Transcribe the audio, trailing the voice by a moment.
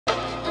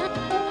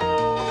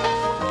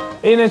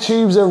Inner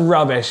tubes are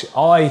rubbish.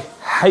 I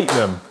hate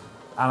them.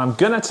 And I'm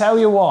gonna tell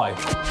you why.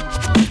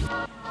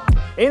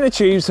 Inner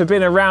tubes have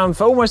been around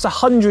for almost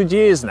 100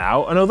 years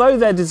now, and although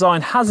their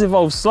design has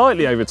evolved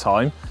slightly over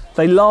time,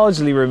 they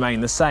largely remain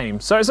the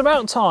same. So it's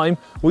about time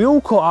we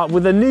all caught up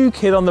with a new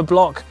kid on the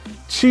block,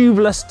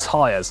 tubeless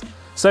tyres.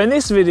 So in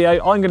this video,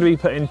 I'm going to be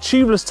putting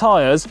tubeless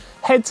tyres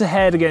head to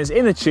head against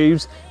inner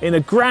tubes in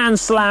a Grand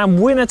Slam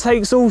winner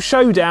takes all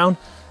showdown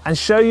and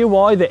show you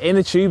why the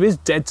inner tube is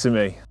dead to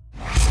me.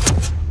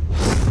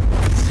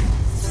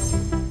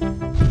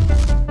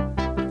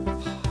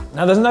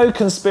 Now there's no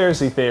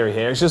conspiracy theory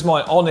here, it's just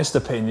my honest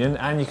opinion,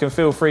 and you can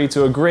feel free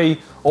to agree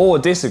or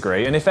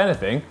disagree, and if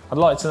anything, I'd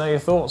like to know your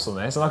thoughts on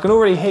this. And I can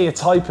already hear you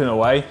typing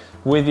away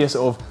with your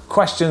sort of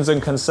questions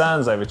and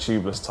concerns over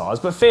tubeless tyres,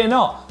 but fear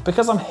not,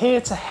 because I'm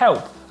here to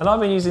help, and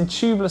I've been using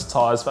tubeless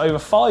tyres for over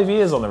 5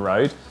 years on the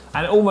road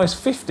and almost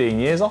 15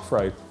 years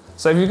off-road.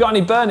 So if you've got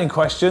any burning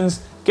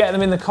questions, get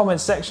them in the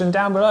comments section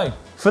down below.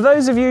 For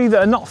those of you that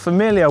are not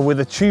familiar with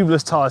the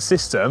tubeless tyre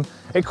system,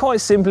 it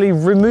quite simply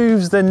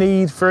removes the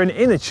need for an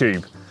inner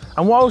tube.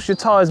 And whilst your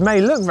tyres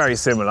may look very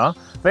similar,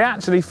 they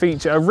actually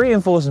feature a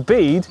reinforced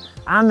bead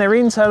and their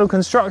internal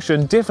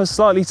construction differs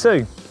slightly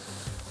too.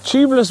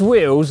 Tubeless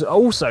wheels are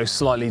also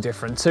slightly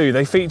different too.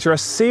 They feature a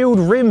sealed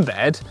rim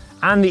bed,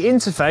 and the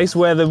interface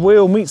where the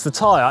wheel meets the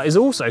tyre is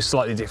also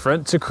slightly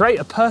different to create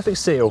a perfect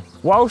seal.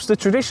 Whilst the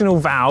traditional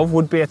valve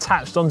would be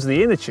attached onto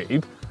the inner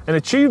tube, in a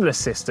tubeless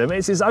system,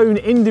 it's its own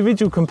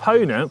individual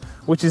component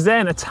which is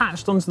then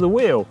attached onto the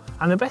wheel.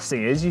 And the best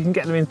thing is you can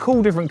get them in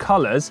cool different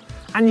colours,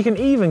 and you can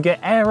even get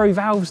aero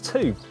valves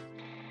too.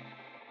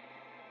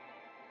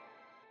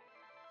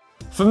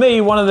 For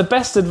me, one of the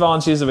best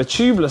advantages of a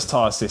tubeless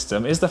tyre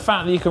system is the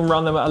fact that you can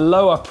run them at a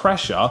lower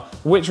pressure,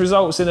 which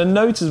results in a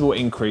noticeable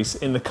increase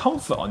in the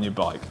comfort on your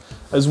bike,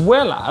 as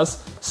well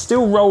as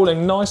still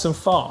rolling nice and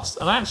fast.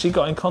 And I actually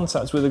got in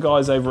contact with the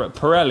guys over at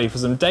Pirelli for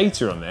some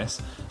data on this,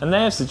 and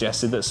they have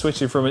suggested that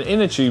switching from an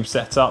inner tube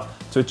setup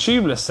to a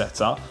tubeless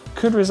setup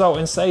could result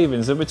in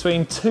savings of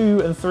between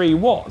 2 and 3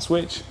 watts,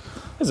 which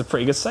is a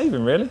pretty good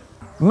saving really.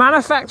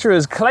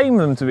 Manufacturers claim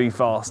them to be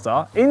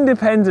faster,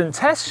 independent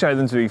tests show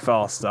them to be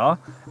faster,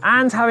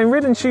 and having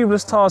ridden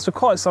tubeless tyres for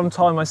quite some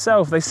time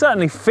myself, they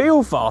certainly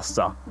feel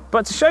faster.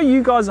 But to show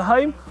you guys at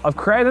home, I've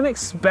created an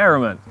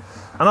experiment.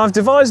 And I've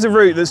devised a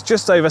route that's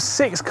just over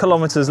 6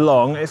 kilometres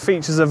long. It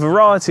features a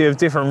variety of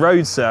different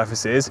road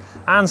surfaces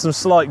and some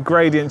slight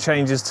gradient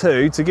changes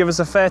too to give us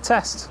a fair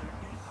test.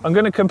 I'm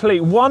going to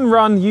complete one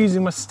run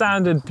using my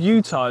standard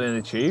butyl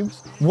inner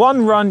tubes,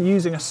 one run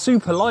using a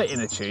super light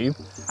inner tube,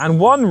 and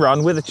one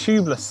run with a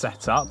tubeless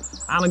setup.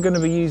 And I'm going to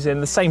be using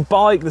the same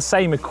bike, the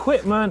same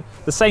equipment,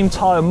 the same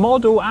tyre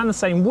model and the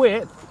same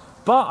width,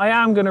 but I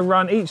am going to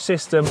run each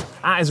system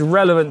at its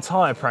relevant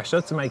tyre pressure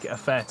to make it a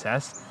fair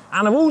test.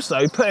 And I've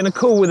also put in a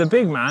call with a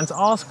big man to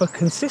ask for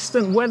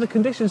consistent weather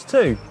conditions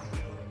too.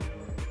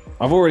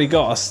 I've already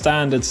got a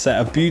standard set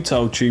of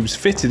butyl tubes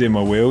fitted in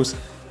my wheels.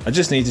 I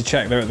just need to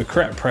check they're at the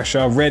correct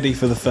pressure, ready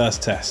for the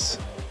first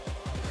test.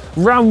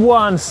 Round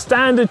 1,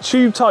 standard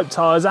tube type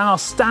tyres and our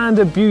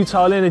standard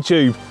butyl inner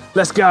tube.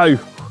 Let's go.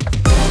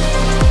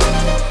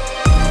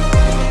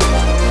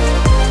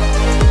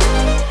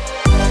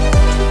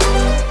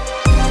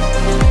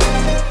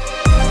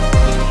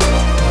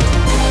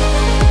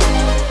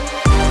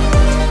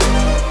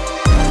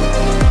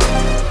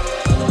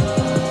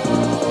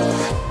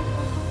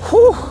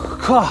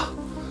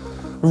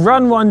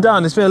 Run 1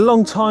 done. It's been a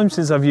long time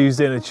since I've used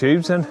inner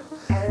tubes, and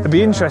it'd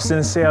be interesting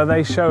to see how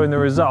they show in the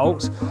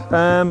results.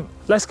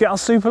 Let's get our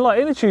super light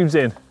inner tubes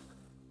in.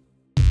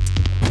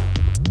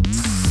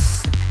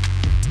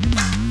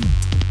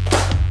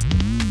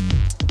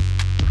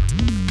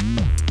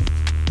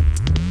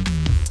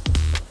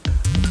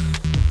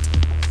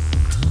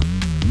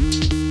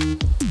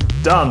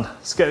 Done.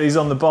 Let's get these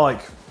on the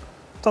bike.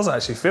 Does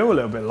actually feel a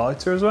little bit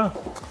lighter as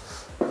well.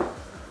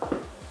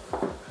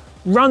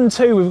 Run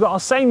 2, we've got our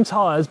same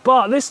tyres,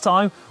 but this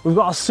time we've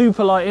got our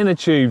super light inner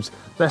tubes.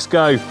 Let's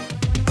go.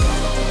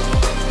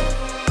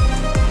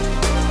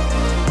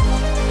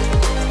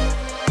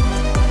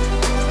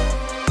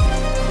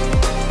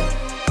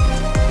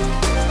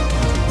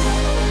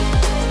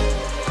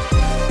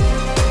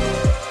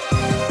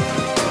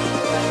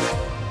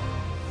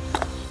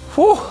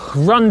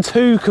 Whew, run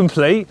 2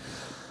 complete.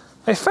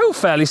 It felt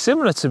fairly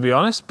similar to be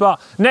honest,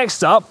 but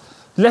next up,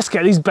 let's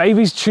get these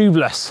babies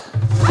tubeless.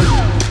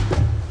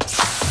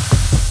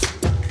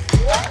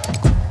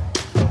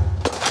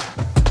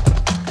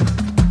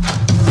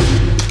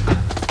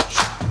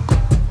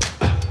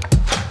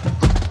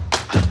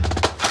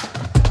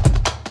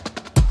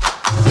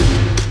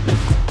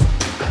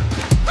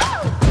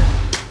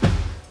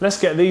 Let's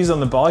get these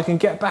on the bike and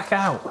get back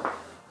out.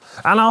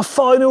 And our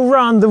final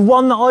run, the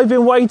one that I've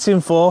been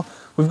waiting for,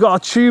 we've got our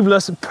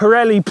tubeless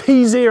Pirelli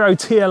P0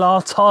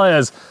 TLR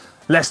tyres.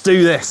 Let's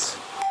do this.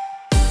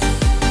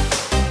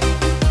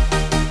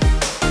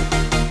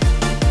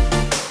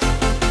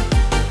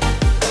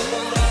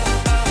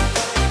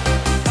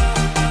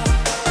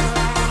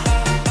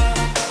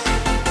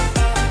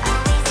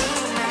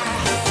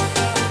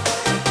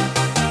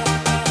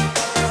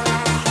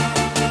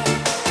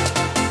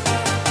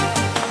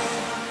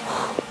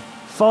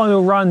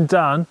 final run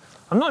done.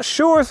 I'm not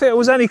sure if it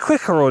was any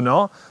quicker or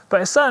not,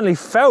 but it certainly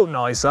felt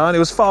nicer and it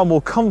was far more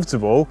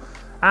comfortable,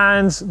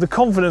 and the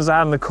confidence I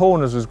had in the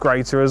corners was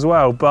greater as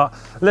well. But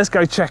let's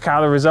go check out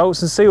the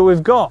results and see what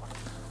we've got.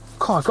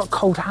 God, I've got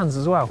cold hands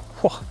as well.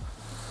 Whoa.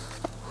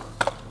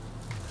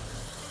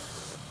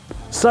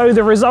 So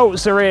the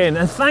results are in,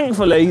 and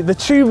thankfully the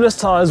tubeless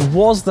tyres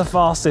was the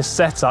fastest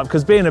setup,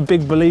 because being a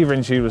big believer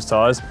in tubeless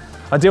tyres,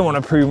 I didn't want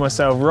to prove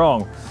myself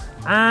wrong.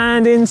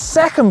 And in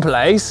second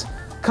place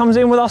comes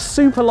in with our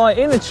super light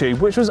inner tube,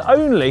 which was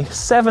only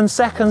 7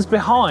 seconds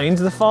behind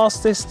the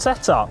fastest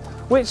setup,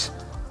 which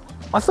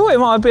I thought it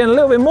might have been a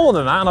little bit more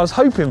than that, and I was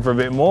hoping for a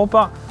bit more,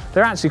 but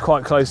they're actually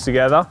quite close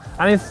together.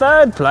 And in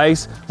third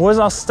place was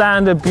our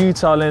standard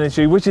butyl inner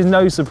tube, which is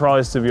no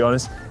surprise, to be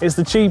honest. It's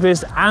the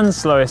cheapest and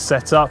slowest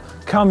setup,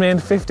 coming in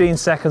 15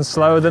 seconds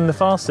slower than the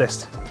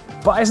fastest.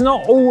 But it's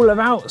not all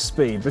about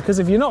speed, because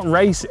if you're not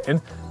racing,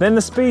 then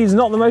the speed's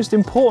not the most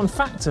important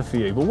factor for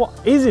you. But what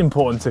is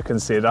important to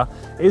consider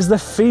is the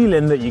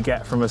feeling that you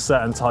get from a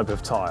certain type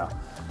of tyre.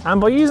 And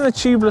by using a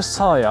tubeless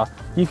tyre,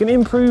 you can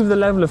improve the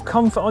level of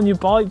comfort on your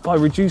bike by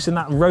reducing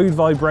that road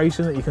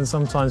vibration that you can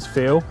sometimes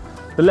feel.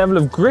 The level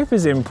of grip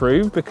is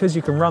improved because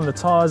you can run the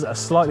tyres at a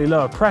slightly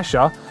lower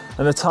pressure,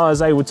 and the tyre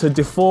is able to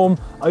deform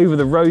over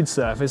the road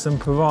surface and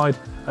provide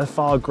a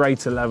far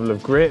greater level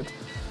of grip.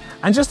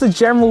 And just the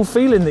general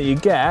feeling that you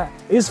get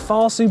is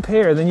far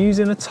superior than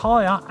using a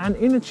tyre and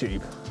inner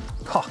tube.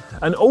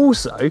 And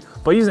also,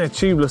 by using a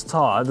tubeless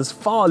tyre, there's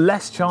far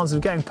less chance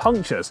of getting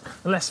punctures.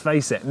 And let's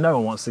face it, no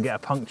one wants to get a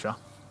puncture.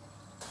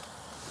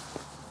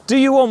 Do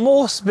you want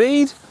more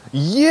speed?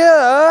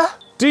 Yeah!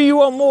 Do you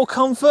want more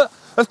comfort?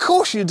 Of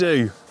course you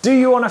do. Do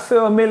you want to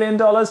feel $1 million?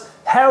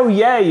 Hell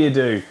yeah you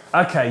do.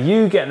 Okay,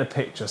 you get the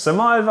picture. So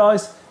my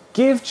advice,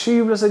 give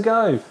tubeless a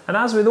go. And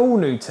as with all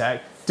new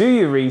tech, do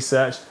your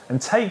research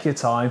and take your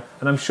time,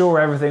 and I'm sure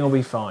everything will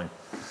be fine.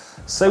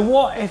 So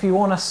what if you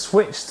want to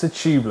switch to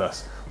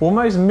tubeless? Well,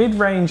 most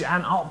mid-range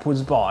and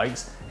upwards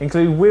bikes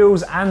include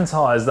wheels and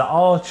tyres that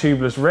are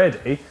tubeless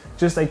ready,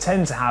 just they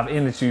tend to have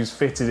inner tubes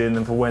fitted in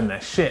them for when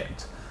they're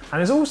shipped.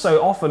 And it's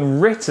also often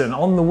written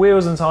on the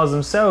wheels and tyres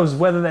themselves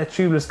whether they're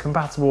tubeless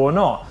compatible or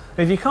not. And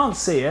if you can't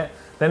see it,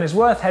 then it's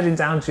worth heading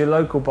down to your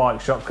local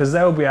bike shop, because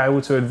they'll be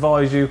able to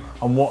advise you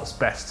on what's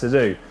best to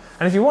do.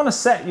 And if you want to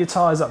set your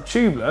tyres up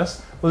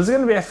tubeless, well, there's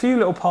going to be a few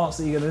little parts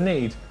that you're going to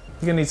need.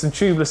 You're going to need some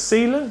tubeless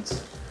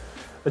sealant,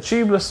 a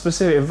tubeless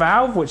specific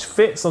valve which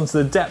fits onto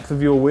the depth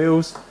of your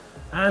wheels,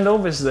 and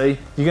obviously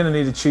you're going to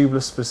need a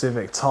tubeless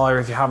specific tyre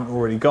if you haven't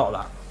already got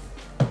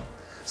that.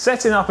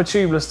 Setting up a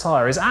tubeless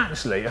tyre is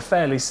actually a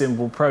fairly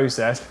simple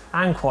process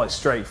and quite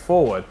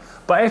straightforward.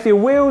 But if your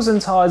wheels and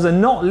tyres are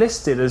not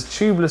listed as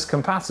tubeless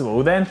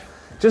compatible, then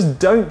just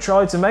don't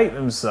try to make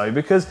them so,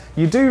 because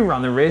you do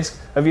run the risk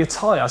of your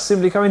tyre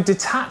simply coming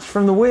detached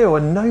from the wheel,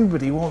 and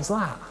nobody wants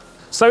that.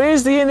 So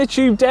is the inner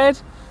tube dead?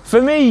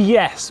 For me,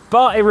 yes,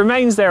 but it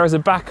remains there as a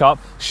backup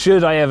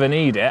should I ever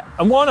need it.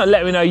 And why not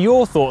let me know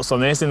your thoughts on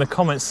this in the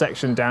comments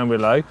section down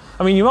below?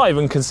 I mean, you might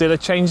even consider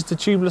changing to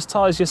tubeless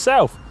tyres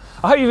yourself.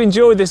 I hope you've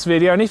enjoyed this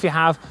video, and if you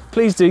have,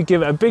 please do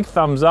give it a big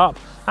thumbs up,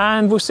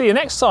 and we'll see you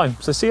next time.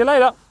 So see you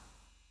later.